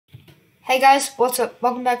Hey guys, what's up?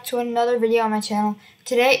 Welcome back to another video on my channel.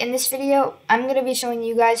 Today, in this video, I'm going to be showing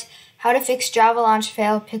you guys how to fix Java launch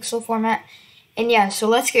fail pixel format. And yeah, so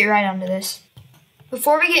let's get right onto this.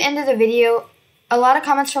 Before we get into the video, a lot of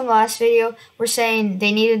comments from the last video were saying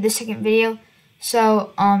they needed the second video.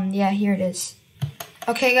 So, yeah, here it is.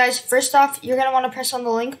 Okay guys, first off, you're going to want to press on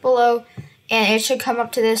the link below and it should come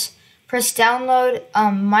up to this. Press download.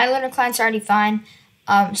 My Lunar client's already fine,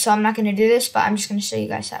 so I'm not going to do this, but I'm just going to show you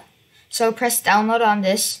guys how. So press download on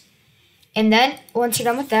this, and then once you're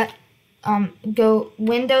done with that, go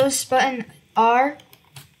Windows button R,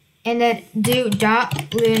 and then do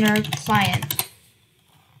 .lunar client,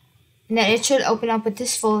 and then it should open up with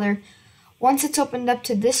this folder. Once it's opened up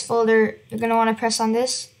to this folder, you're gonna want to press on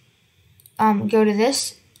this. Go to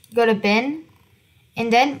this, go to bin,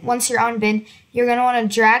 and then once you're on bin, you're gonna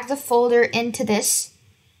want to drag the folder into this,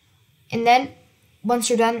 and then once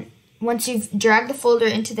you're done, once you've dragged the folder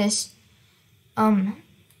into this,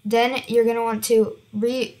 then you're going to want to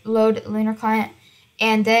reload Lunar client,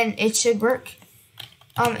 and then it should work.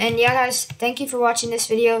 And yeah guys, thank you for watching this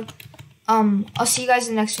video. I'll see you guys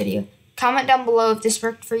in the next video. Comment down below if this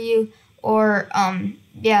worked for you, or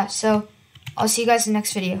yeah, so I'll see you guys in the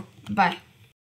next video. Bye.